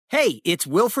Hey, it's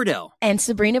Will Friedle. And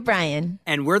Sabrina Bryan.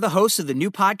 And we're the hosts of the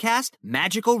new podcast,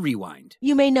 Magical Rewind.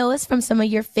 You may know us from some of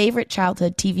your favorite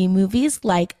childhood TV movies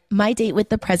like My Date with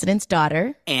the President's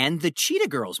Daughter and the Cheetah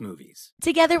Girls movies.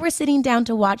 Together, we're sitting down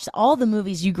to watch all the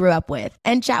movies you grew up with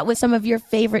and chat with some of your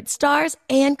favorite stars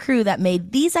and crew that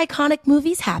made these iconic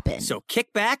movies happen. So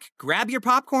kick back, grab your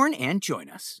popcorn, and join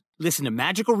us. Listen to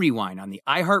Magical Rewind on the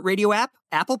iHeartRadio app,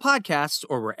 Apple Podcasts,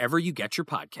 or wherever you get your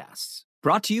podcasts.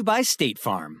 Brought to you by State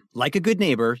Farm. Like a good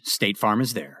neighbor, State Farm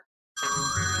is there.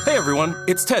 Hey everyone,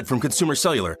 it's Ted from Consumer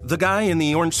Cellular, the guy in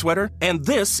the orange sweater, and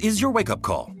this is your wake-up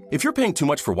call. If you're paying too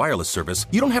much for wireless service,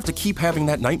 you don't have to keep having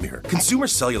that nightmare. Consumer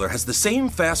Cellular has the same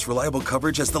fast, reliable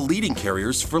coverage as the leading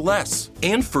carriers for less.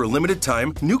 And for a limited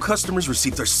time, new customers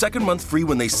receive their second month free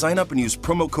when they sign up and use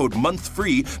promo code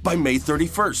MONTHFREE by May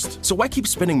 31st. So why keep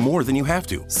spending more than you have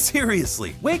to?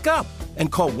 Seriously, wake up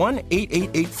and call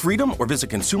 1-888-FREEDOM or visit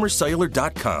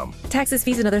consumercellular.com. Taxes,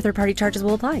 fees, and other third-party charges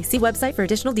will apply. See website for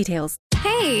additional details.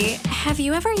 Hey, have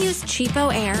you ever used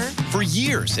Cheapo Air? For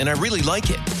years, and I really like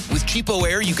it. With Cheapo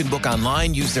Air, you can book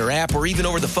online, use their app, or even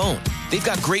over the phone. They've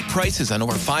got great prices on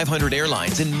over 500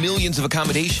 airlines and millions of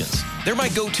accommodations. They're my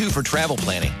go-to for travel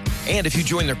planning. And if you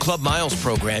join their Club Miles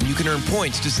program, you can earn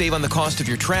points to save on the cost of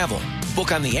your travel.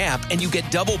 Book on the app, and you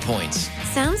get double points.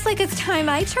 Sounds like it's time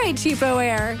I tried Cheapo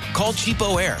Air. Call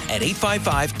Cheapo Air at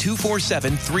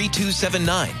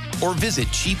 855-247-3279 or visit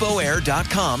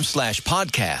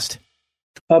cheapoair.com/podcast.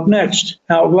 Up next,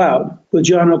 Out Loud with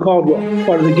John Caldwell,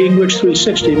 part of the Gingrich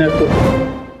 360 Network.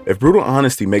 If brutal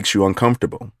honesty makes you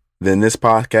uncomfortable, then this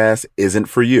podcast isn't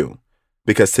for you.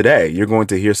 Because today, you're going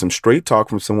to hear some straight talk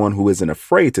from someone who isn't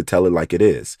afraid to tell it like it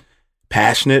is.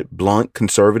 Passionate, blunt,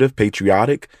 conservative,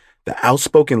 patriotic, the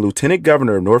outspoken Lieutenant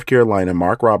Governor of North Carolina,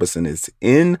 Mark Robinson, is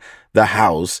in the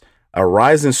House, a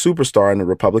rising superstar in the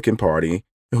Republican Party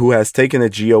who has taken the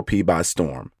GOP by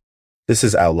storm. This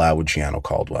is Out Loud with Gianno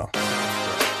Caldwell.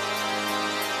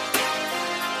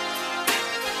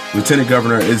 Lieutenant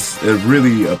Governor, it's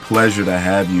really a pleasure to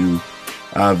have you.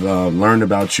 I've learned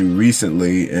about you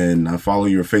recently, and I follow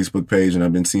your Facebook page, and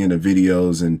I've been seeing the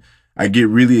videos, and I get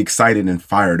really excited and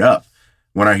fired up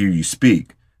when I hear you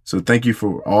speak. So thank you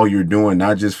for all you're doing,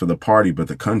 not just for the party, but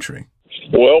the country.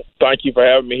 Well, thank you for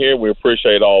having me here. We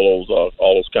appreciate all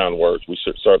those kind words. We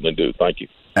certainly do. Thank you.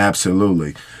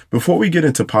 Absolutely. Before we get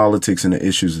into politics and the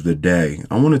issues of the day,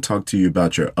 I want to talk to you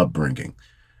about your upbringing.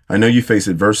 I know you faced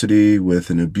adversity with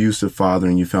an abusive father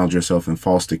and you found yourself in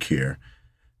foster care.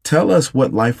 Tell us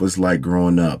what life was like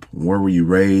growing up. Where were you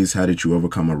raised? How did you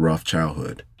overcome a rough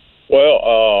childhood? Well,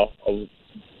 I was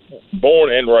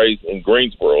born and raised in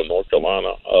Greensboro, North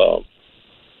Carolina.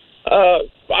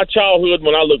 My childhood,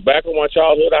 when I look back on my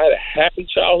childhood, I had a happy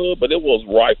childhood, but it was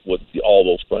rife with all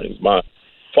those things. My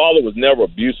father was never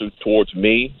abusive towards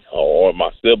me or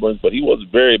my siblings, but he was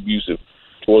very abusive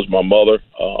towards my mother.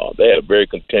 They had a very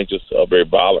contentious, very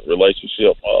violent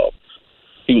relationship.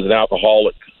 He was an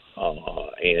alcoholic,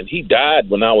 and he died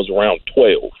when I was around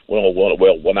 12. Well,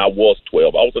 when I was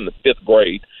 12. I was in the 5th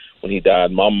grade when he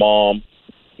died.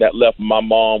 That left my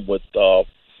mom with 5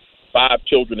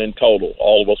 children in total.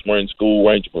 All of us were in school,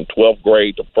 ranging from 12th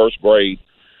grade to 1st grade.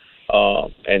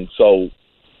 And so,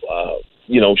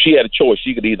 she had a choice.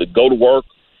 She could either go to work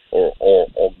or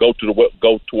go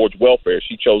towards welfare.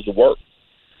 She chose to work.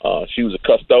 She was a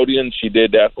custodian. She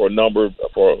did that for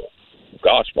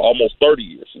almost 30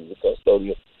 years. She was a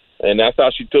custodian. And that's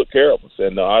how she took care of us.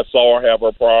 And I saw her have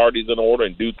her priorities in order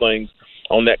and do things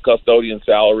on that custodian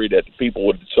salary that the people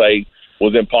would say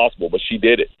was impossible, but she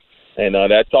did it. And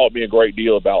that taught me a great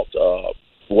deal about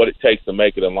what it takes to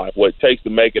make it in life. What it takes to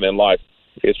make it in life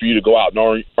is for you to go out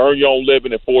and earn your own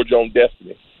living and forge your own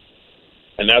destiny.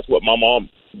 And that's what my mom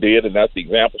did, and that's the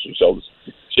example she showed us.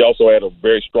 She also had a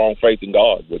very strong faith in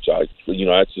God, which I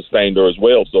sustained her as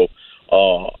well. So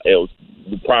it was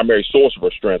the primary source of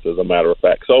her strength, as a matter of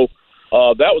fact. So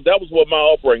that was what my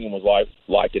upbringing was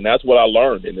like, and that's what I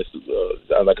learned. And this is,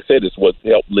 like I said, it's what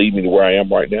helped lead me to where I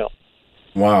am right now.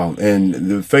 Wow, and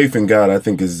the faith in God, I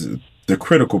think, is the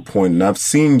critical point. And I've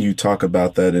seen you talk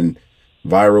about that in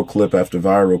viral clip after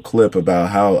viral clip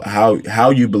about how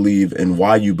you believe and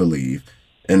why you believe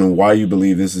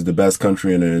this is the best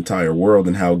country in the entire world,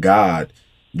 and how God,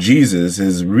 Jesus,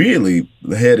 has really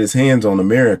had his hands on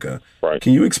America. Right.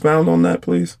 Can you expound on that,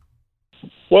 please?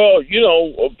 Well,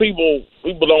 people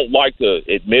don't like to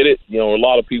admit it. A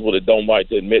lot of people that don't like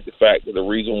to admit the fact that the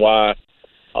reason why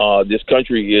this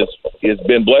country is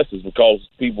been blessed is because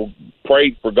people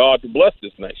prayed for God to bless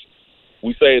this nation.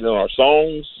 We say it in our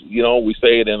songs, we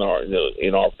say it in our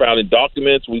founding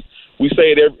documents. We we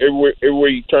say it everywhere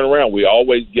you turn around. We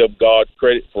always give God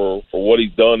credit for what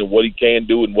he's done and what he can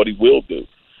do and what he will do.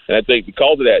 And I think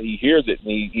because of that, he hears it and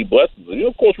he blesses it. And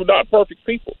of course, we're not perfect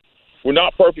people. We're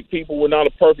not perfect people. We're not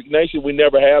a perfect nation. We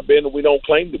never have been, and we don't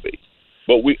claim to be.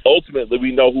 But we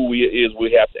know who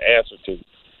we have to answer to.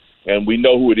 And we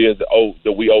know who it is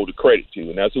that we owe the credit to,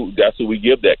 and that's who we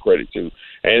give that credit to.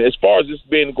 And as far as this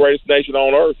being the greatest nation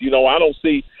on earth, I don't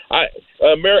see. I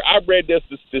read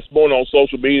this morning on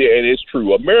social media, and it's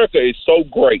true. America is so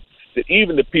great that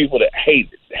even the people that hate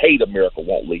America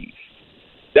won't leave.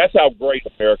 That's how great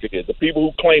America is. The people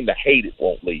who claim to hate it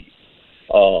won't leave.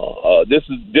 This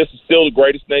is still the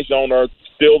greatest nation on earth.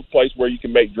 Still the place where you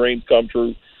can make dreams come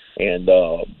true, and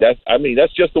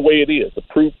that's just the way it is. The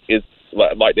proof is.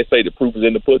 Like they say, the proof is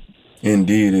in the pudding.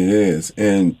 Indeed, it is.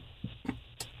 And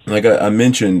like I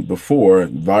mentioned before,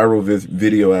 viral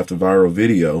video after viral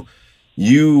video,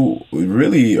 you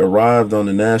really arrived on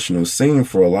the national scene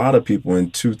for a lot of people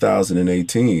in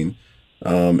 2018.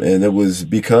 And it was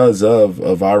because of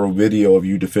a viral video of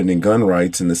you defending gun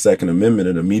rights and the Second Amendment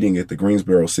at a meeting at the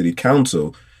Greensboro City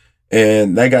Council.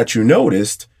 And that got you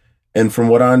noticed. And from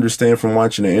what I understand from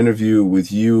watching an interview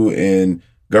with you and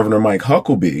Governor Mike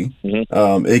Huckabee,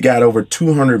 it got over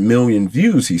 200 million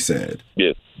views, he said.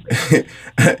 Yes.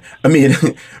 I mean,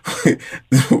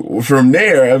 from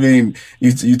there, I mean,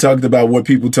 you talked about what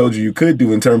people told you could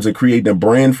do in terms of creating a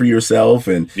brand for yourself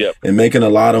and making a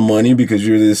lot of money because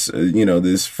you're this,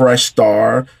 this fresh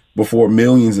star before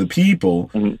millions of people,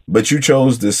 but you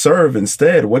chose to serve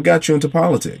instead. What got you into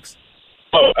politics?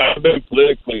 Oh, I've been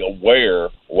politically aware,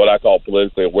 what I call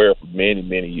politically aware, for many,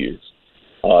 many years.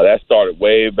 That started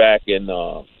way back in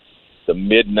the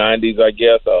mid-'90s, I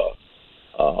guess.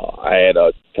 I had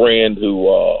a friend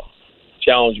who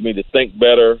challenged me to think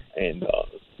better and,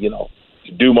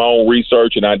 to do my own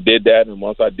research, and I did that. And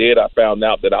once I did, I found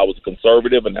out that I was a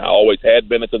conservative, and I always had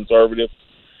been a conservative.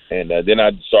 And then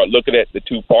I started looking at the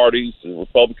two parties, the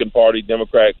Republican Party,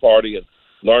 Democratic Party, and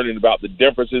learning about the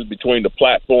differences between the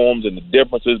platforms and the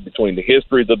differences between the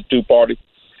histories of the two parties.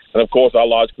 And of course, I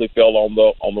logically fell on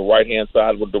the right hand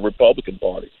side with the Republican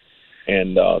Party,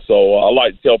 and so I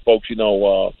like to tell folks,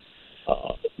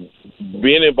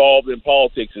 being involved in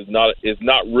politics is not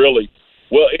really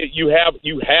you have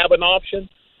an option,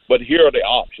 but here are the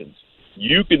options.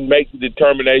 You can make the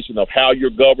determination of how you're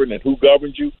governed and who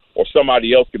governs you, or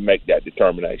somebody else can make that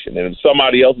determination. And if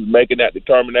somebody else is making that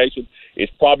determination,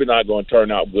 it's probably not going to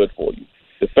turn out good for you.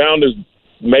 The founders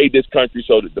made this country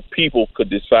so that the people could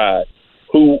decide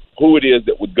who it is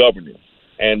that would govern it.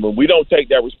 And when we don't take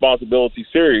that responsibility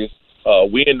serious,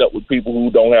 we end up with people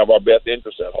who don't have our best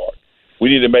interests at heart. We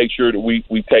need to make sure that we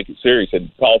take it serious,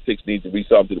 and politics needs to be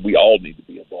something that we all need to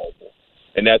be involved in.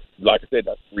 And that's, like I said,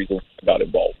 that's the reason I got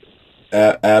involved.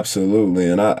 Absolutely.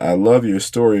 And I love your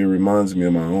story. It reminds me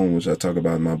of my own, which I talk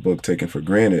about in my book, Taken for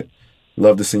Granted.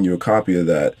 Love to send you a copy of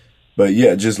that. But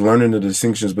yeah, just learning the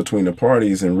distinctions between the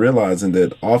parties and realizing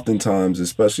that oftentimes,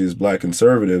 especially as Black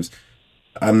conservatives,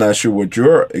 I'm not sure what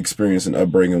your experience and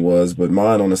upbringing was, but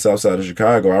mine on the south side of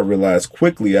Chicago, I realized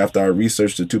quickly after I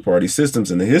researched the two-party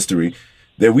systems and the history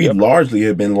that we largely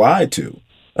had been lied to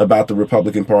about the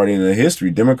Republican Party and the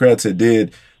history. Democrats had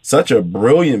did such a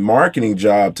brilliant marketing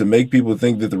job to make people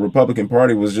think that the Republican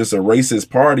Party was just a racist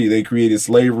party. They created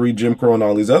slavery, Jim Crow, and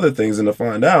all these other things. And to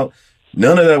find out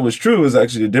none of that was true is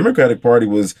actually the Democratic Party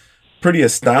was pretty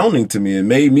astounding to me. It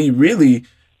made me really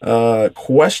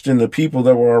question the people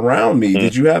that were around me.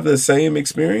 Did you have the same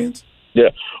experience? Yeah.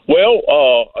 Well,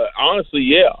 honestly,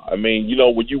 yeah. I mean,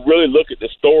 when you really look at the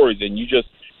stories and you're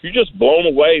just blown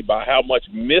away by how much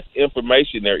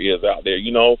misinformation there is out there.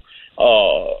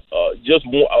 Just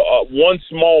one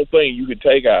small thing you could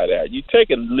take out of that. You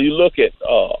look at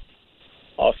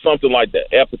something like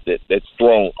the epithet that's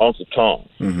thrown, Uncle Tom.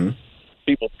 Mm-hmm.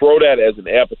 People throw that as an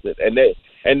epithet,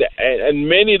 and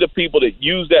many of the people that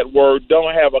use that word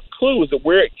don't have a clue as to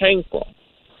where it came from.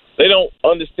 They don't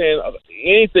understand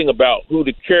anything about who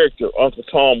the character Uncle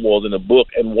Tom was in the book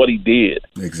and what he did.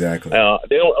 Exactly.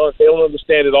 They don't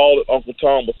understand at all that Uncle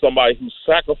Tom was somebody who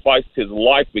sacrificed his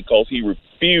life because he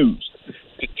refused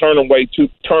to turn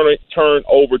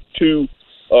over two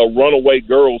runaway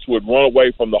girls who had run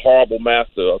away from the horrible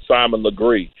master, Simon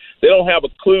Legree. They don't have a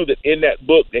clue that in that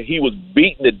book that he was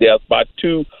beaten to death by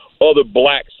two other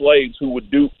black slaves who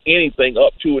would do anything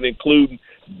up to and including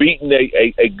beating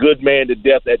a good man to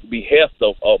death at the behest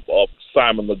of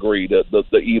Simon Legree,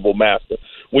 the evil master.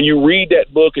 When you read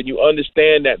that book and you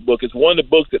understand that book, it's one of the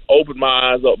books that opened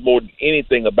my eyes up more than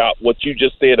anything about what you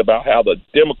just said about how the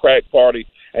Democratic Party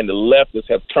and the leftists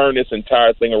have turned this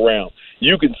entire thing around.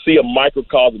 you can see a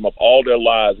microcosm of all their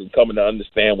lives and coming to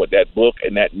understand what that book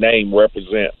and that name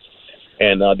represents.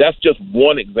 And that's just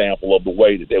one example of the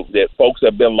way that folks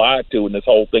have been lied to, and this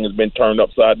whole thing has been turned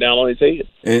upside down on its head.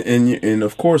 And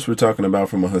of course, we're talking about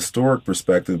from a historic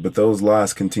perspective, but those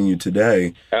lies continue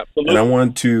today. Absolutely. And I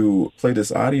want to play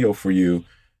this audio for you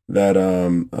that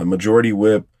Majority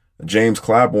Whip James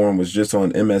Clyburn was just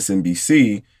on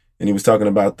MSNBC, and he was talking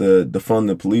about the Defund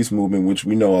the Police movement, which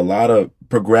we know a lot of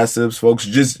progressives, folks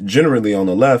just generally on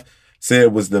the left,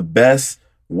 said was the best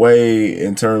way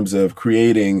in terms of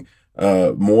creating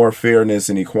more fairness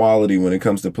and equality when it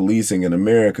comes to policing in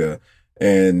America,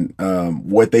 and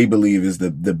what they believe is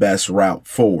the best route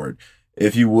forward.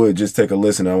 If you would just take a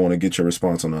listen, I want to get your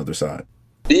response on the other side.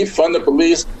 Defund the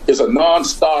police is a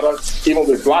non-starter, even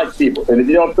with black people. And if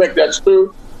you don't think that's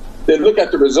true, then look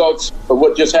at the results of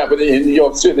what just happened in New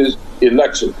York City's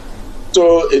election.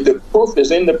 So the proof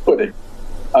is in the pudding.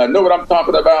 I know what I'm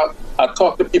talking about. I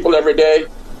talk to people every day,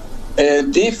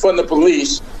 and defund the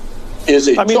police is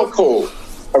a chokehold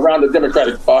around the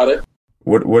Democratic Party.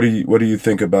 What do you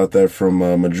think about that from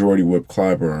Majority Whip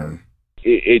Clyburn?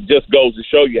 It just goes to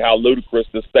show you how ludicrous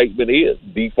the statement is.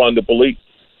 Defund the police.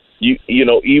 You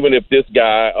know, even if this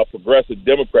guy, a progressive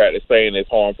Democrat, is saying it's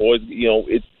harmful,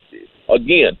 it's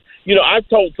again. I've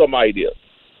told somebody this.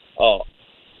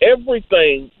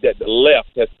 Everything that the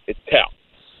left has touted.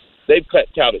 They've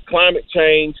touted climate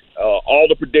change. All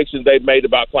the predictions they've made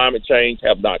about climate change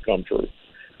have not come true.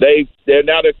 They're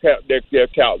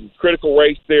touting critical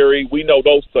race theory. We know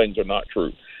those things are not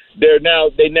true. They now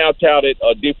touted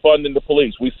defunding the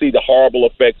police. We see the horrible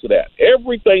effects of that.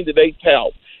 Everything that they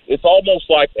tout, it's almost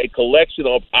like a collection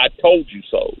of "I told you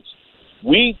so's."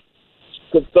 We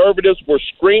conservatives were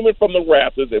screaming from the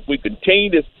rafters, if we continue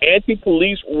this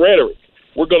anti-police rhetoric,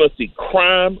 we're going to see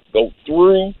crime go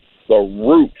through the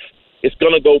roof. It's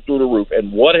going to go through the roof.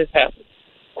 And what has happened?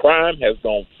 Crime has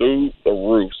gone through the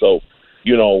roof. So,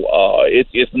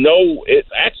 it's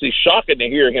actually shocking to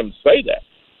hear him say that,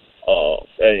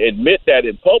 and admit that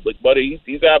in public, but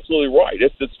he's absolutely right.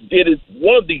 It is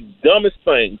one of the dumbest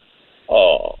things,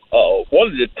 one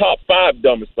of the top 5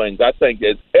 dumbest things I think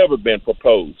has ever been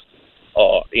proposed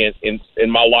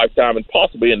in my lifetime, and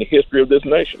possibly in the history of this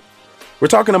nation. We're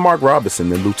talking to Mark Robinson,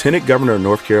 the Lieutenant Governor of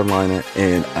North Carolina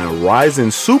and a rising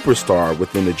superstar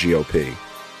within the GOP.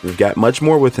 We've got much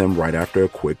more with him right after a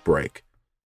quick break.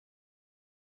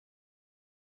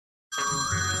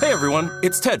 Hey everyone,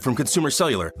 it's Ted from Consumer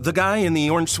Cellular, the guy in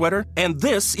the orange sweater, and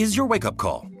this is your wake-up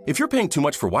call. If you're paying too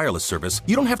much for wireless service,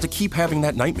 you don't have to keep having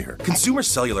that nightmare. Consumer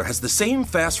Cellular has the same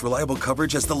fast, reliable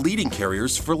coverage as the leading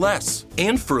carriers for less.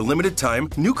 And for a limited time,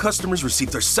 new customers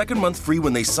receive their second month free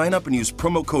when they sign up and use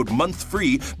promo code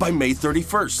MONTHFREE by May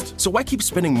 31st. So why keep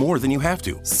spending more than you have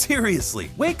to?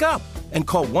 Seriously, wake up and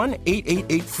call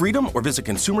 1-888-FREEDOM or visit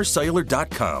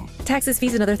consumercellular.com. Taxes,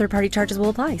 fees, and other third-party charges will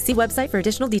apply. See website for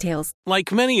additional details.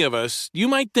 Like many of us, you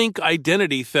might think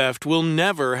identity theft will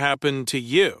never happen to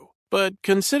you. But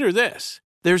consider this.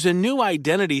 There's a new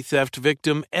identity theft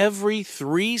victim every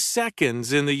 3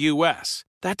 seconds in the U.S.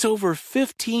 That's over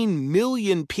 15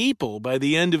 million people by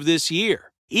the end of this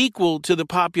year, equal to the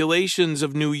populations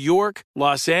of New York,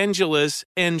 Los Angeles,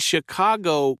 and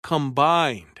Chicago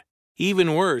combined.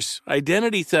 Even worse,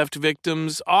 identity theft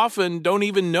victims often don't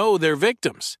even know they're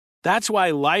victims. That's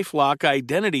why LifeLock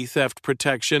Identity Theft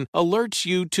Protection alerts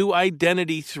you to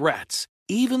identity threats,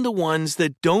 even the ones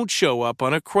that don't show up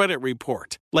on a credit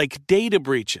report, like data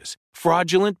breaches,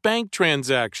 fraudulent bank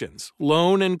transactions,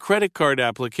 loan and credit card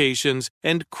applications,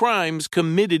 and crimes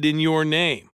committed in your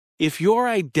name. If your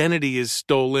identity is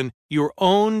stolen, your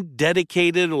own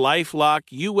dedicated LifeLock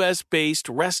U.S.-based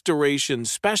restoration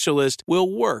specialist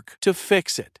will work to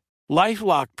fix it.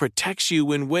 LifeLock protects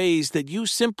you in ways that you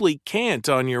simply can't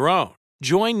on your own.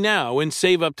 Join now and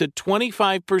save up to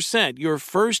 25% your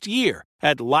first year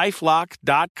at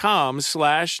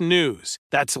LifeLock.com/news.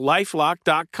 That's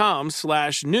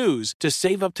LifeLock.com/news to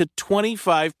save up to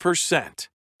 25%.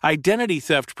 Identity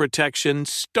theft protection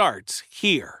starts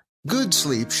here. Good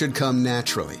sleep should come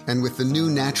naturally, and with the new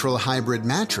Natural Hybrid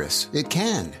mattress, it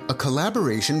can. A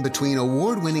collaboration between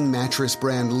award-winning mattress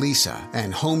brand Leesa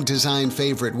and home design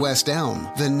favorite West Elm,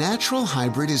 the Natural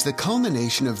Hybrid is the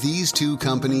culmination of these two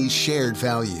companies' shared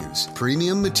values: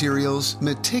 premium materials,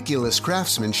 meticulous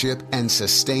craftsmanship, and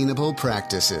sustainable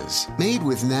practices. Made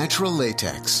with natural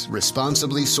latex,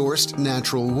 responsibly sourced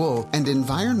natural wool, and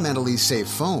environmentally safe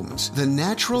foams, the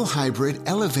Natural Hybrid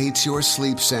elevates your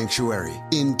sleep sanctuary.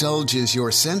 Indulge indulges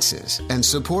your senses and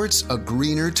supports a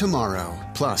greener tomorrow.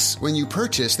 Plus, when you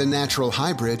purchase the natural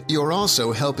hybrid, you're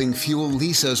also helping fuel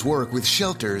Lisa's work with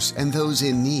shelters and those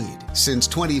in need. Since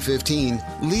 2015,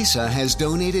 Lisa has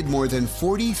donated more than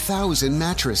 40,000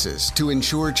 mattresses to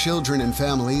ensure children and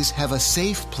families have a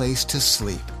safe place to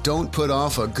sleep. Don't put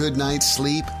off a good night's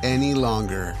sleep any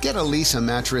longer. Get a Lisa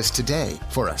mattress today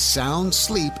for a sound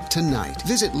sleep tonight.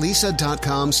 Visit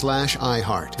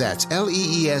lisa.com/iHeart. That's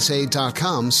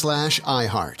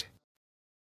LEESA.com/iHeart.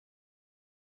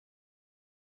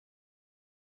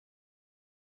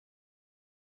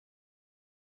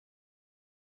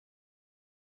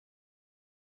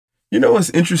 You know what's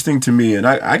interesting to me, and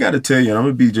I got to tell you, and I'm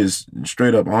going to be just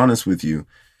straight up honest with you.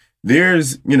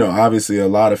 There's, obviously a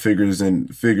lot of figures in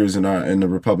the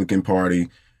Republican Party,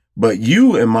 but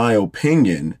you, in my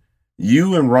opinion,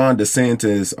 you and Ron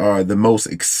DeSantis are the most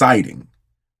exciting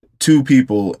two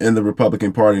people in the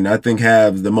Republican Party, and I think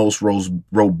have the most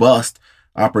robust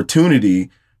opportunity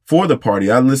for the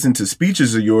party. I listened to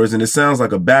speeches of yours, and it sounds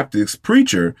like a Baptist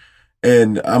preacher.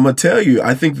 And I'm going to tell you,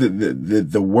 I think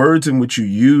that the words in which you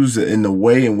use and the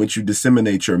way in which you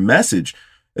disseminate your message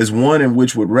is one in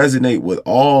which would resonate with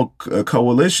all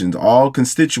coalitions, all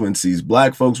constituencies,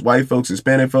 Black folks, white folks,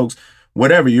 Hispanic folks,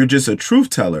 whatever. You're just a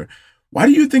truth teller. Why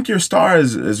do you think your star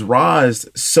has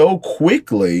risen so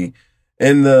quickly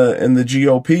in the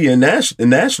GOP and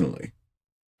nationally?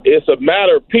 It's a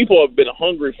matter of people have been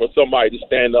hungry for somebody to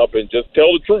stand up and just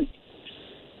tell the truth.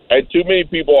 And too many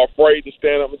people are afraid to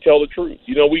stand up and tell the truth.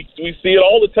 We see it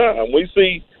all the time. We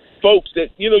see folks that,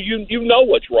 you know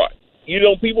what's right.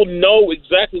 People know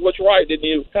exactly what's right. And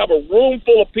you have a room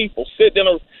full of people sitting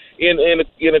in a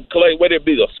whether it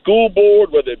be the school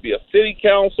board, whether it be a city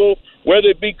council, whether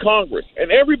it be Congress.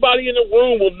 And everybody in the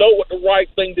room will know what the right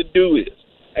thing to do is.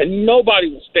 And nobody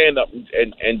will stand up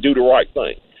and do the right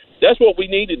thing. That's what we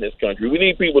need in this country. We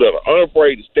need people that are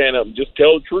unafraid to stand up and just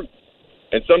tell the truth.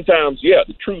 And sometimes,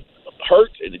 the truth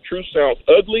hurts and the truth sounds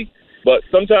ugly, but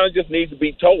sometimes it just needs to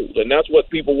be told. And that's what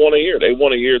people want to hear. They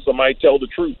want to hear somebody tell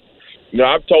the truth.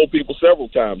 I've told people several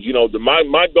times,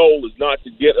 my goal is not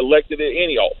to get elected in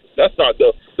any office. That's not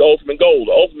the ultimate goal.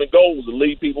 The ultimate goal is to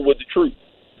lead people with the truth,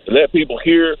 to let people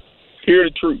hear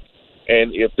the truth.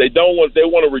 And if they want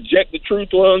to reject the truth,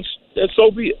 then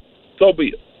so be it. So be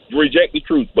it. Reject the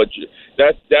truth. But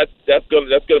that's going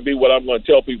to be what I'm going to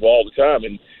tell people all the time.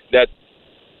 And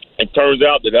it turns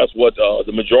out that's what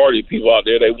the majority of people out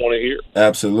there, they want to hear.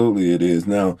 Absolutely, it is.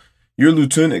 Now, you're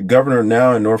lieutenant governor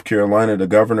now in North Carolina. The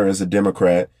governor is a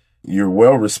Democrat. You're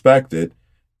well respected.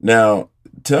 Now,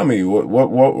 tell me,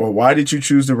 why did you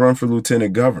choose to run for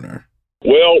lieutenant governor?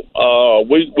 Well,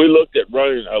 we looked at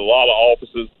running a lot of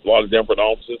offices, a lot of different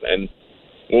offices, and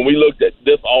when we looked at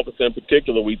this office in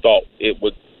particular, we thought it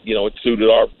would, it suited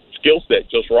our skill set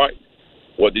just right.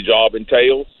 What the job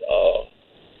entails.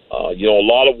 A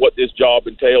lot of what this job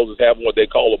entails is having what they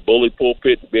call a bully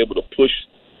pulpit to be able to push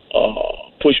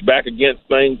back against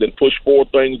things and push for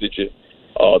things that you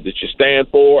stand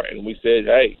for. And we said,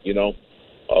 hey,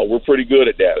 we're pretty good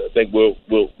at that. I think we'll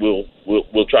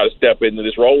try to step into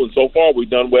this role, and so far we've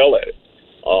done well at it.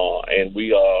 And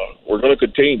we're going to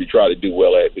continue to try to do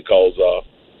well at it because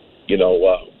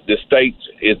this state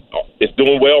is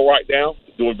doing well right now.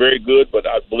 It's doing very good, but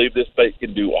I believe this state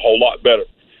can do a whole lot better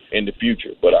in the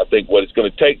future. But I think what it's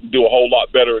going to take to do a whole lot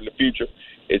better in the future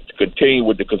is to continue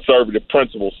with the conservative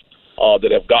principles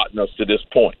that have gotten us to this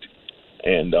point.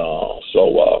 And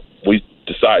so we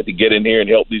decided to get in here and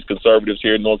help these conservatives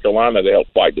here in North Carolina to help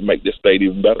fight to make this state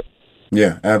even better.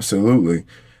 Yeah, absolutely.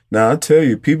 Now, I tell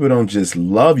you, people don't just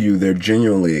love you, they're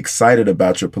genuinely excited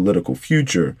about your political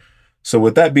future. So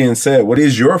with that being said, what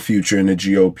is your future in the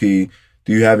GOP?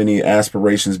 Do you have any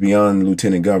aspirations beyond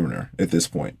lieutenant governor at this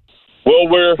point? Well,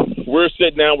 we're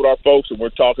sitting down with our folks and we're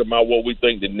talking about what we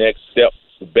think the next step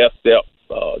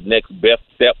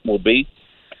will be.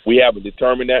 We haven't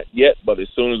determined that yet, but as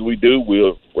soon as we do,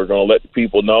 we're going to let the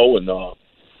people know, and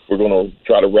we're going to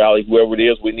try to rally whoever it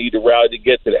is we need to rally to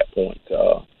get to that point.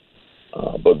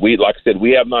 But like I said,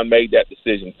 we have not made that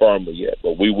decision firmly yet,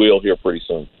 but we will here pretty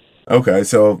soon. Okay,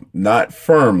 so not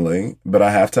firmly, but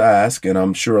I have to ask, and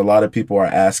I'm sure a lot of people are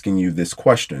asking you this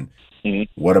question.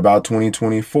 Mm-hmm. What about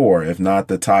 2024? If not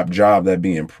the top job, that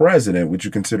being president, would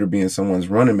you consider being someone's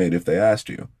running mate if they asked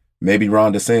you? Maybe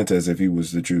Ron DeSantis if he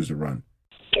was to choose to run.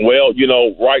 Well,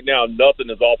 right now nothing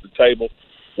is off the table.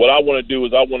 What I want to do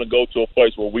is I want to go to a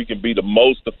place where we can be the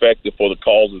most effective for the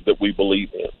causes that we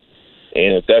believe in.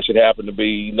 And if that should happen to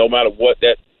be, no matter what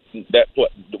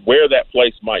where that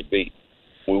place might be,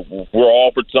 we're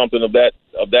offered something of that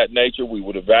nature. We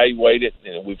would evaluate it,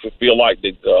 and we feel like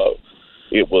that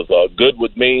it was good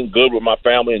with me, good with my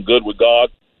family, and good with God,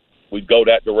 we'd go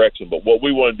that direction. But what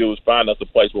we want to do is find us a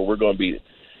place where we're going to be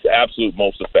the absolute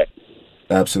most effective.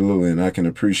 Absolutely, and I can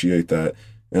appreciate that.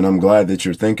 And I'm glad that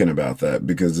you're thinking about that,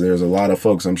 because there's a lot of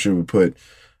folks I'm sure would put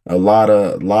a lot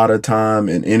of time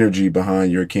and energy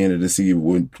behind your candidacy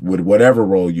with whatever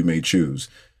role you may choose.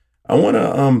 I want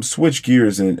to switch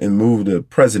gears and move to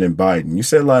President Biden. You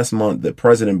said last month that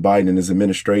President Biden and his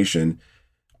administration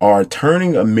are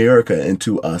turning America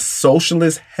into a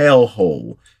socialist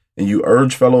hellhole, and you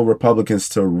urge fellow Republicans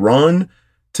to run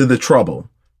to the trouble.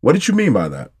 What did you mean by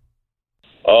that?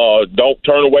 Don't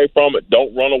turn away from it.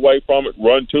 Don't run away from it.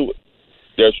 Run to it.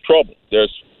 There's trouble.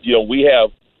 We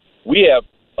have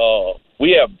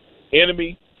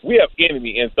enemy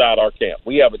inside our camp.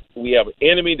 We have an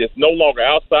enemy that's no longer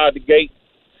outside the gate.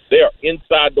 They are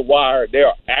inside the wire. They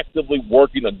are actively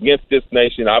working against this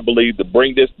nation, I believe, to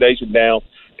bring this nation down,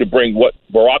 to bring what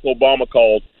Barack Obama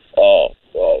called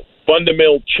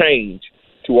fundamental change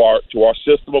to our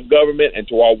system of government and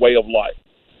to our way of life.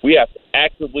 We have to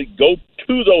actively go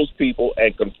to those people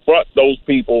and confront those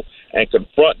people and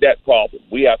confront that problem.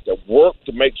 We have to work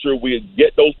to make sure we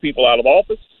get those people out of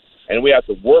office, and we have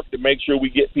to work to make sure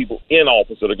we get people in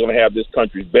office that are going to have this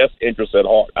country's best interests at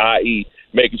heart, i.e.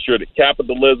 making sure that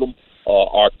capitalism,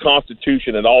 our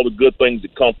Constitution, and all the good things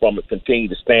that come from it continue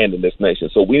to stand in this nation.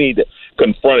 So we need to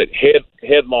confront it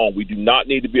headlong. We do not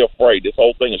need to be afraid. This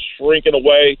whole thing is shrinking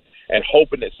away and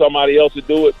hoping that somebody else will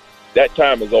do it. That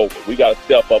time is over. We got to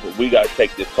step up and we got to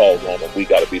take this call on them. We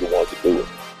got to be the ones to do it.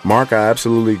 Mark, I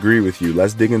absolutely agree with you.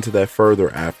 Let's dig into that further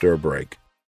after a break.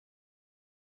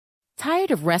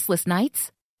 Tired of restless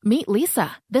nights? Meet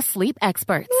Leesa, the sleep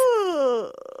experts.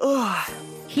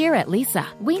 Here at Leesa,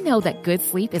 we know that good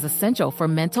sleep is essential for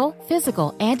mental,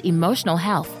 physical, and emotional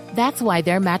health. That's why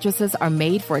their mattresses are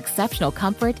made for exceptional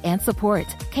comfort and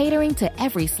support, catering to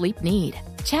every sleep need.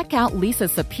 Check out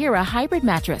Leesa's Sapira Hybrid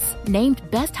Mattress, named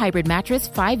Best Hybrid Mattress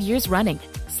 5 years running.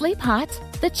 Sleep hot?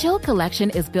 The Chill Collection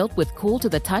is built with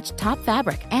cool-to-the-touch top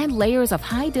fabric and layers of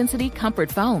high-density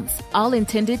comfort foams, all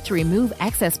intended to remove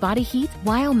excess body heat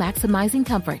while maximizing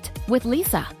comfort. With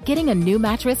Leesa, getting a new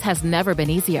mattress has never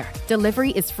been easier. Delivery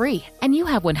is free, and you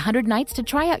have 100 nights to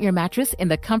try out your mattress in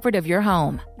the comfort of your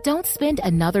home. Don't spend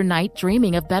another night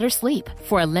dreaming of better sleep.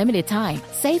 For a limited time,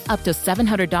 save up to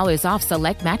 $700 off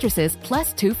select mattresses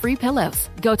plus 2 free pillows.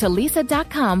 Go to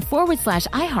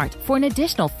leesa.com/iHeart for an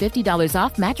additional $50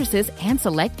 off mattresses and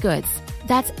select goods.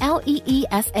 That's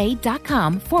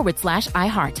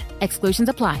LEESA.com/iHeart. Exclusions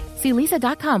apply. See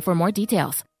leesa.com for more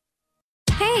details.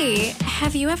 Hey,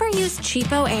 have you ever used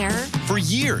Cheapo Air? For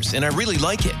years, and I really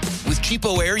like it. With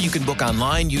Cheapo Air, you can book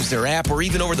online, use their app, or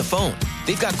even over the phone.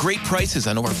 They've got great prices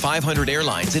on over 500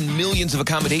 airlines and millions of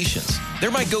accommodations.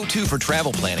 They're my go-to for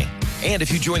travel planning. And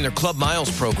if you join their Club Miles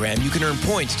program, you can earn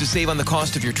points to save on the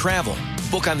cost of your travel.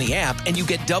 Book on the app, and you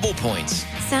get double points.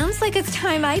 Sounds like it's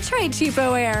time I tried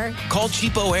Cheapo Air. Call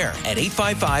Cheapo Air at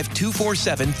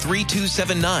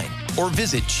 855-247-3279 or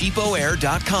visit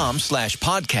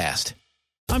cheapoair.com/podcast.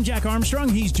 I'm Jack Armstrong.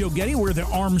 He's Joe Getty. We're the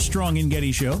Armstrong and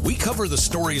Getty Show. We cover the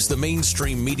stories the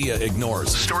mainstream media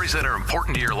ignores. Stories that are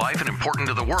important to your life and important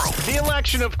to the world. The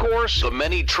election, of course. The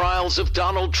many trials of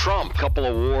Donald Trump. Couple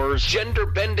of wars.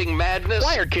 Gender-bending madness.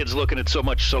 Why are kids looking at so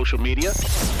much social media?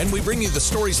 And we bring you the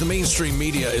stories the mainstream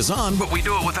media is on. But we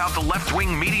do it without the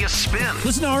left-wing media spin.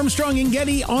 Listen to Armstrong and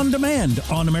Getty on demand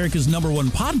on America's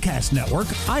 #1 podcast network,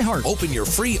 iHeart. Open your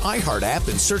free iHeart app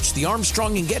and search The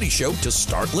Armstrong and Getty Show to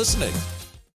start listening.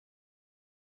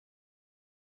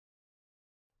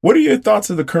 What are your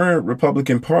thoughts of the current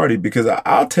Republican Party? Because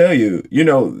I'll tell you,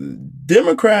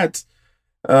 Democrats,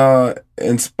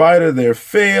 in spite of their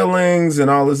failings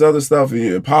and all this other stuff,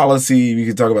 policy, we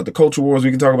can talk about the culture wars, we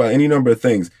can talk about any number of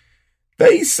things.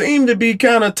 They seem to be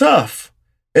kind of tough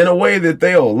in a way that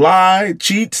they'll lie,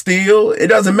 cheat, steal. It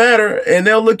doesn't matter. And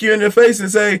they'll look you in the face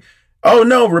and say, oh,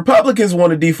 no, Republicans want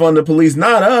to defund the police,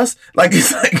 not us.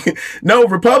 It's like, no,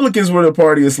 Republicans were the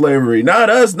party of slavery, not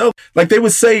us. No, they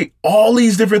would say all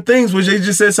these different things, which they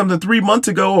just said something 3 months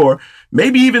ago or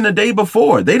maybe even the day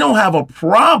before. They don't have a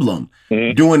problem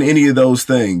doing any of those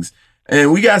things.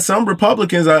 And we got some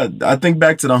Republicans, I think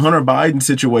back to the Hunter Biden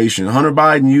situation, Hunter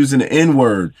Biden using the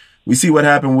N-word. We see what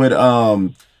happened with a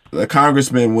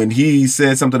congressman when he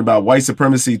said something about white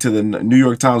supremacy to the New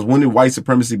York Times. When did white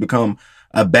supremacy become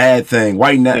a bad thing,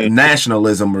 white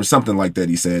nationalism or something like that,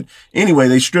 he said. Anyway,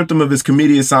 they stripped him of his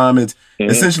committee assignments,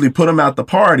 essentially put him out the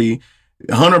party.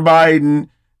 Hunter Biden,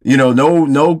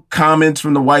 no comments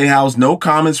from the White House, no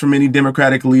comments from any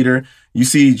Democratic leader. You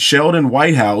see Sheldon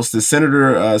Whitehouse, the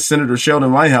Senator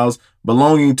Sheldon Whitehouse,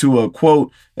 belonging to a,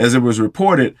 quote, as it was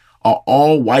reported, an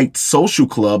all-white social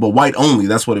club, a white-only,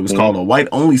 that's what it was called, a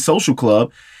white-only social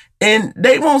club, and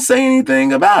they won't say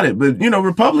anything about it. But,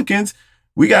 Republicans,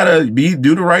 we got to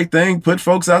do the right thing, put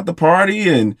folks out the party,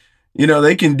 and,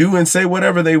 they can do and say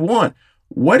whatever they want.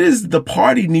 What does the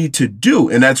party need to do?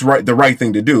 And that's the right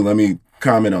thing to do. Let me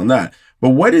comment on that.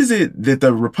 But what is it that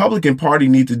the Republican Party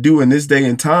need to do in this day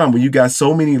and time when you got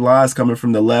so many lies coming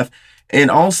from the left and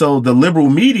also the liberal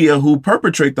media who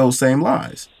perpetrate those same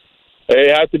lies? They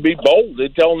have to be bold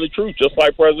in telling the truth, just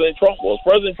like President Trump was.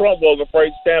 President Trump was afraid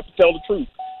to stand up and tell the truth.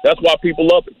 That's why people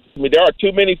love it. I mean, there are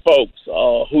too many folks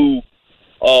who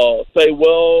say,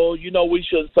 well, we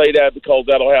shouldn't say that because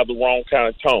that'll have the wrong kind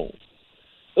of tone.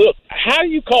 Look, how do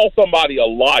you call somebody a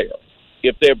liar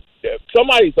if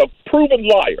somebody's a proven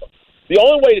liar? The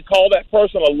only way to call that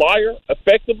person a liar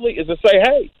effectively is to say,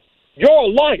 hey, you're a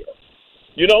liar.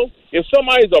 If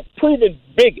somebody's a proven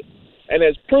bigot and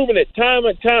has proven it time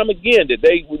and time again that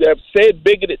they have said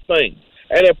bigoted things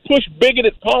and have pushed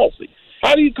bigoted policy,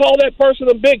 how do you call that person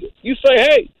a bigot? You say,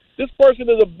 hey, this person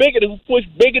is a bigot who pushed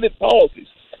bigoted policies.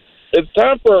 It's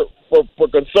time for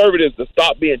conservatives to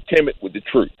stop being timid with the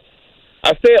truth.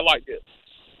 I say it like this.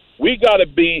 We got to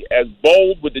be as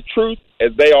bold with the truth as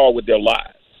they are with their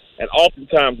lies. And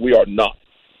oftentimes we are not.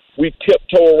 We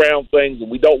tiptoe around things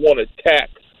and we don't want to attack.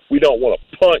 We don't want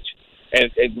to punch. And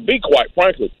to be quite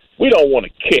frankly, we don't want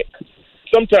to kick.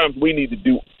 Sometimes we need to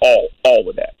do all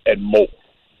of that and more.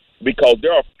 Because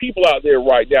there are people out there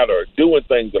right now that are doing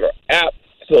things that are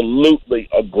absolutely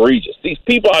egregious. These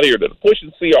people out here that are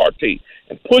pushing CRT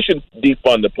and pushing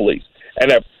defund the police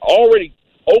and have already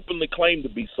openly claimed to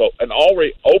be and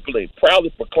already openly, proudly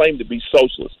proclaimed to be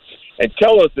socialists, and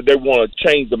tell us that they want to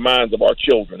change the minds of our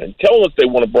children and tell us they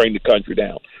want to bring the country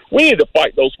down. We need to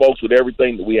fight those folks with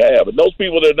everything that we have. And those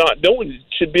people that are not doing it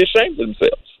should be ashamed of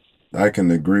themselves. I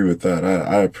can agree with that.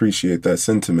 I appreciate that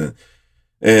sentiment.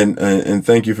 And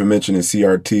thank you for mentioning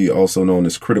CRT, also known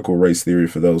as critical race theory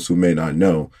for those who may not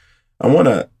know. I want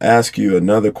to ask you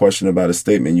another question about a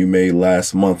statement you made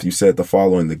last month. You said the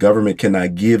following: the government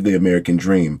cannot give the American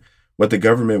dream. What the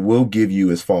government will give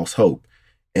you is false hope,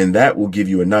 and that will give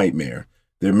you a nightmare.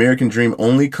 The American dream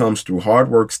only comes through hard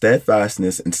work,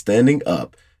 steadfastness, and standing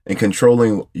up and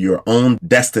controlling your own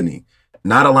destiny,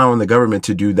 not allowing the government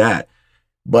to do that,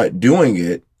 but doing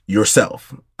it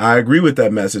yourself. I agree with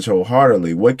that message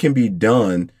wholeheartedly. What can be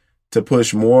done to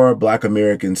push more Black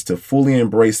Americans to fully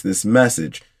embrace this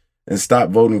message and stop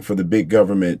voting for the big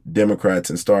government Democrats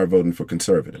and start voting for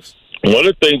conservatives? One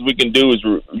of the things we can do is,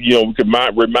 we can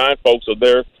remind folks of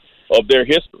their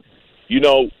history.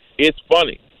 It's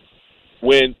funny.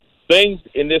 When things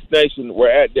in this nation were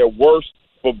at their worst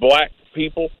for black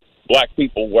people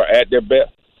were at their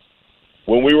best.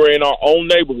 When we were in our own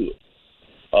neighborhood,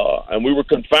 and we were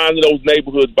confined to those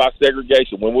neighborhoods by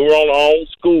segregation, when we were on our own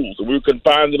schools and we were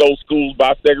confined to those schools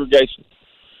by segregation,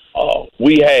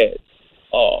 we had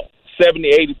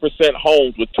 70-80%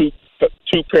 homes with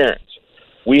two parents.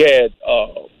 We had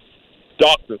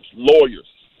doctors, lawyers.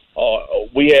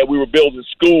 We were building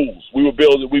schools. We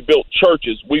built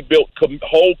churches. We built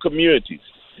whole communities.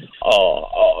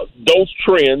 Those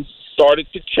trends started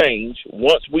to change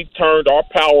once we turned our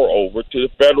power over to the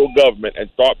federal government and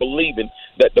start believing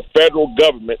that the federal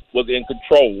government was in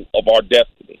control of our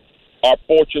destiny. Our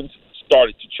fortunes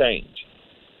started to change.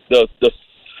 The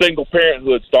single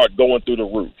parenthood started going through the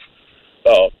roof.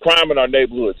 Crime in our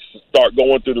neighborhoods start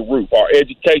going through the roof. Our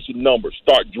education numbers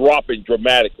start dropping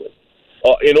dramatically.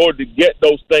 In order to get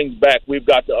those things back, we've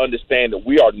got to understand that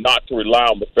we are not to rely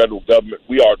on the federal government.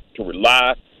 We are to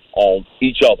rely on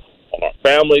each other, on our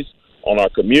families, on our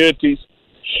communities.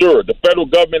 Sure, the federal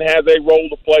government has a role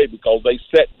to play because they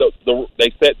set the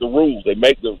rules. They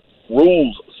make the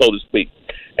rules, so to speak.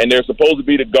 And they're supposed to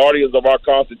be the guardians of our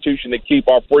Constitution that keep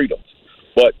our freedoms.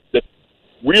 But the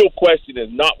real question is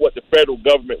not what the federal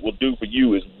government will do for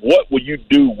you, is what will you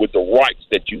do with the rights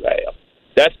that you have?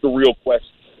 That's the real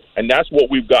question. And that's what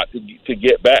we've got to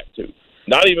get back to.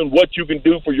 Not even what you can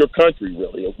do for your country,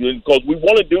 really, because we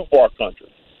want to do for our country.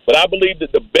 But I believe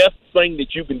that the best thing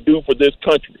that you can do for this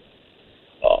country,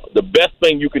 the best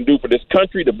thing you can do for this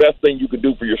country, the best thing you can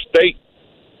do for your state,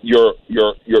 your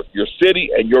city,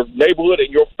 and your neighborhood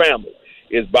and your family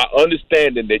is by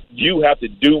understanding that you have to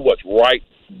do what's right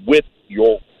with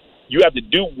your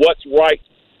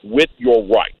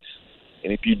rights.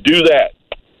 And if you do that,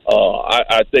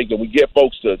 I think that we get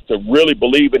folks to really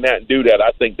believe in that and do that.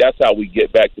 I think that's how we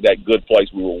get back to that good place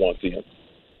we were once in.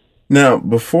 Now,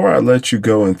 before I let you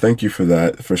go, and thank you for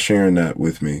that, for sharing that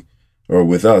with me, or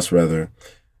with us rather,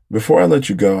 before I let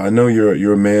you go, I know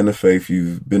you're a man of faith.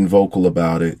 You've been vocal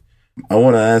about it. I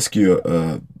want to ask you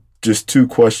just two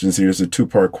questions here. It's a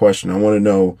two-part question. I want to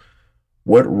know,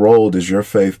 what role does your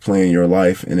faith play in your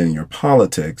life and in your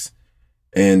politics?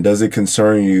 And does it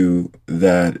concern you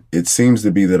that it seems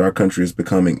to be that our country is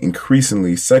becoming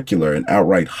increasingly secular and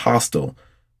outright hostile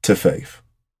to faith?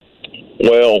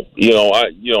 Well,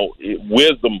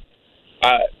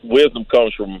 wisdom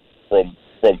comes from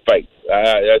faith.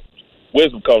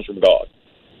 Wisdom comes from God.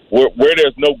 Where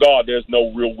there's no God, there's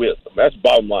no real wisdom. That's the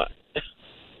bottom line.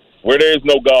 Where there is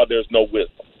no God, there's no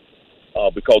wisdom.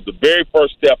 Because the very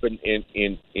first step in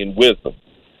wisdom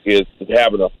is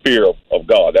having a fear of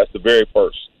God. That's the very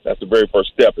first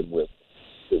step in wisdom.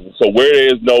 So where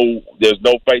there's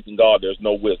no faith in God, there's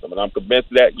no wisdom. And I'm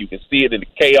convinced of that. You can see it in the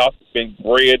chaos that's been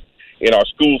bred in our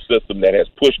school system that has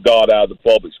pushed God out of the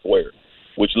public square,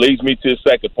 which leads me to the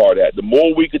second part of that. The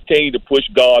more we continue to push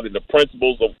God and the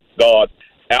principles of God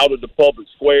out of the public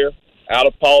square, out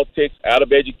of politics, out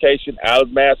of education, out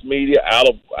of mass media, out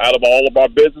of all of our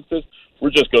businesses, we're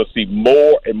just going to see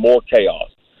more and more chaos.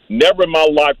 Never in my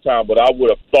lifetime would I would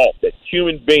have thought that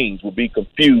human beings would be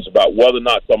confused about whether or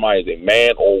not somebody is a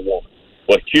man or a woman.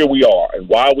 But here we are. And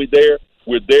why are we there?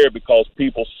 We're there because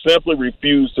people simply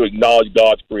refuse to acknowledge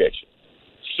God's creation.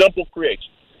 Simple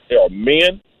creation. There are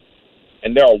men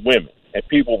and there are women, and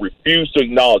people refuse to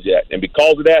acknowledge that. And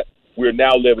because of that, we're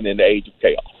now living in the age of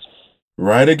chaos.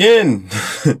 Right again.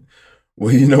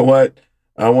 Well, you know what?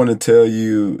 I want to tell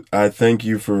you, I thank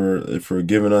you for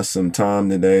giving us some time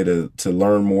today to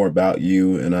learn more about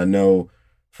you. And I know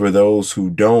for those who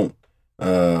don't,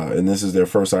 and this is their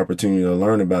first opportunity to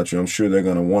learn about you, I'm sure they're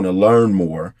going to want to learn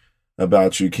more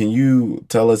about you. Can you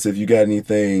tell us if you got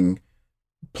anything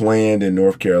planned in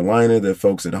North Carolina that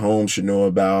folks at home should know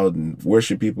about, and where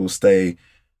should people stay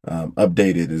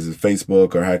updated? Is it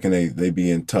Facebook, or how can they be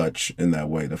in touch in that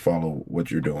way to follow what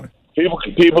you're doing? People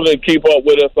can keep up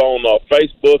with us on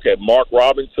Facebook at Mark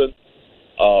Robinson,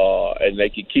 and they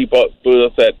can keep up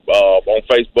with us on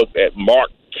Facebook at Mark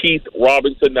Keith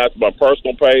Robinson. That's my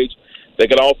personal page. They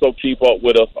can also keep up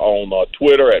with us on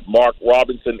Twitter at Mark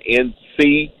Robinson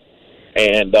NC,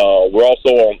 and we're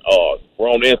also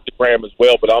on Instagram as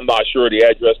well. But I'm not sure of the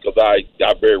address because I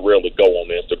very rarely go on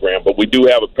Instagram. But we do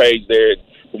have a page there.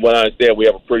 From what I understand, we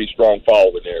have a pretty strong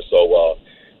following there. So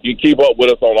you can keep up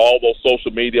with us on all those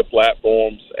social media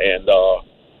platforms. And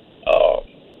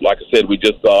like I said, we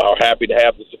just are happy to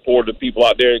have the support of the people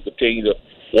out there and continue to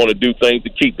want to do things to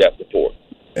keep that support.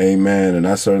 Amen. And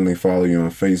I certainly follow you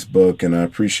on Facebook, and I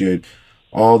appreciate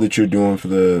all that you're doing for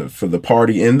the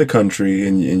party in the country,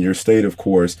 in your state, of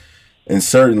course. And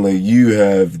certainly you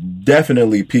have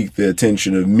definitely piqued the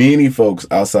attention of many folks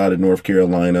outside of North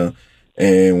Carolina.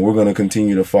 And we're going to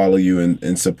continue to follow you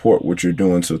and support what you're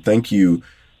doing. So thank you,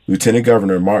 Lieutenant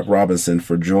Governor Mark Robinson,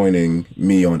 for joining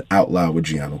me on Out Loud with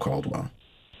Gianno Caldwell.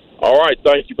 All right.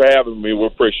 Thank you for having me. We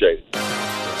appreciate it.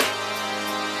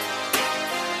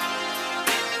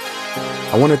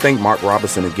 I want to thank Mark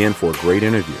Robinson again for a great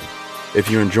interview. If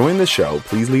you're enjoying the show,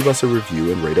 please leave us a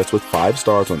review and rate us with 5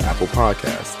 stars on Apple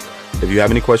Podcasts. If you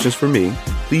have any questions for me,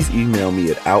 please email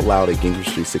me at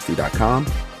outloud@gingrich360.com,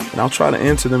 and I'll try to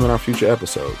answer them in our future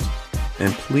episodes.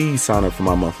 And please sign up for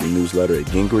my monthly newsletter at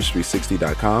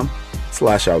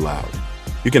gingrich360.com/outloud.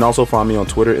 You can also find me on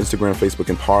Twitter, Instagram, Facebook,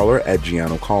 and Parler at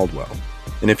Gianno Caldwell.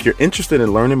 And if you're interested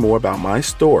in learning more about my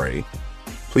story,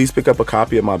 please pick up a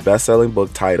copy of my best-selling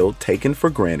book titled Taken for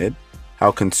Granted: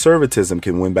 How Conservatism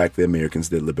Can Win Back the Americans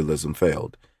That Liberalism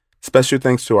Failed. Special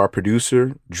thanks to our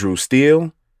producer, Drew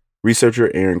Steele,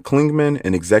 researcher Aaron Klingman,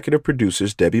 and executive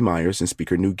producers Debbie Myers and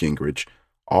Speaker Newt Gingrich,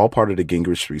 all part of the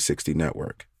Gingrich 360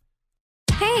 Network.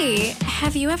 Hey,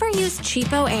 have you ever used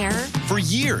Cheapo Air? For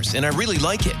years, and I really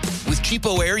like it. With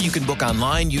Cheapo Air, you can book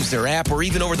online, use their app, or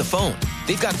even over the phone.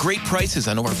 They've got great prices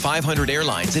on over 500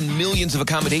 airlines and millions of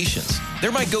accommodations.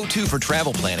 They're my go-to for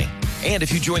travel planning. And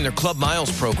if you join their Club Miles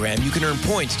program, you can earn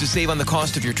points to save on the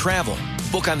cost of your travel.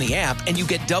 Book on the app, and you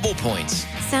get double points.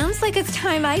 Sounds like it's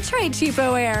time I tried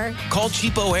Cheapo Air. Call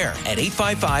Cheapo Air at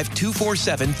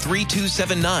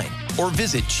 855-247-3279 or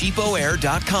visit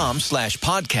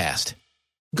cheapoair.com/podcast.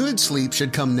 Good sleep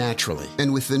should come naturally,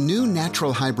 and with the new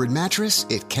Natural Hybrid mattress,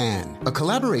 it can. A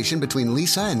collaboration between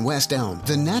Lisa and West Elm,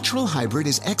 the Natural Hybrid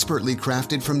is expertly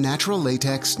crafted from natural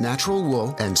latex, natural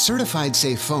wool, and certified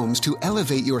safe foams to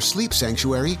elevate your sleep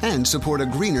sanctuary and support a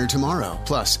greener tomorrow.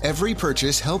 Plus, every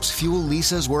purchase helps fuel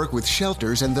Lisa's work with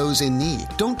shelters and those in need.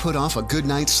 Don't put off a good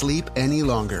night's sleep any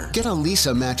longer. Get a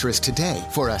Lisa mattress today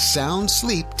for a sound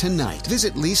sleep tonight.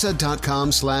 Visit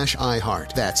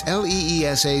lisa.com/iHeart. That's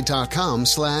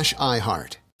LEESA.com/iHeart.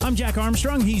 I'm Jack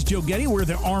Armstrong. He's Joe Getty. We're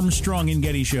the Armstrong and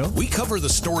Getty Show. We cover the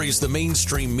stories the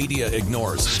mainstream media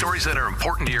ignores. Stories that are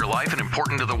important to your life and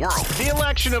important to the world. The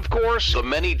election, of course. The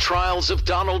many trials of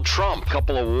Donald Trump.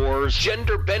 Couple of wars.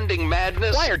 Gender-bending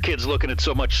madness. Why are kids looking at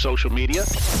so much social media?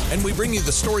 And we bring you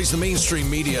the stories the mainstream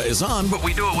media is on, But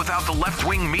we do it without the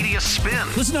left-wing media spin.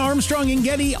 Listen to Armstrong and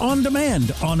Getty on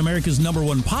demand on America's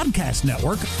 #1 podcast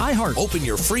network, iHeart. Open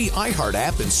your free iHeart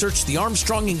app and search The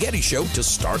Armstrong and Getty Show to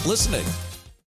start listening.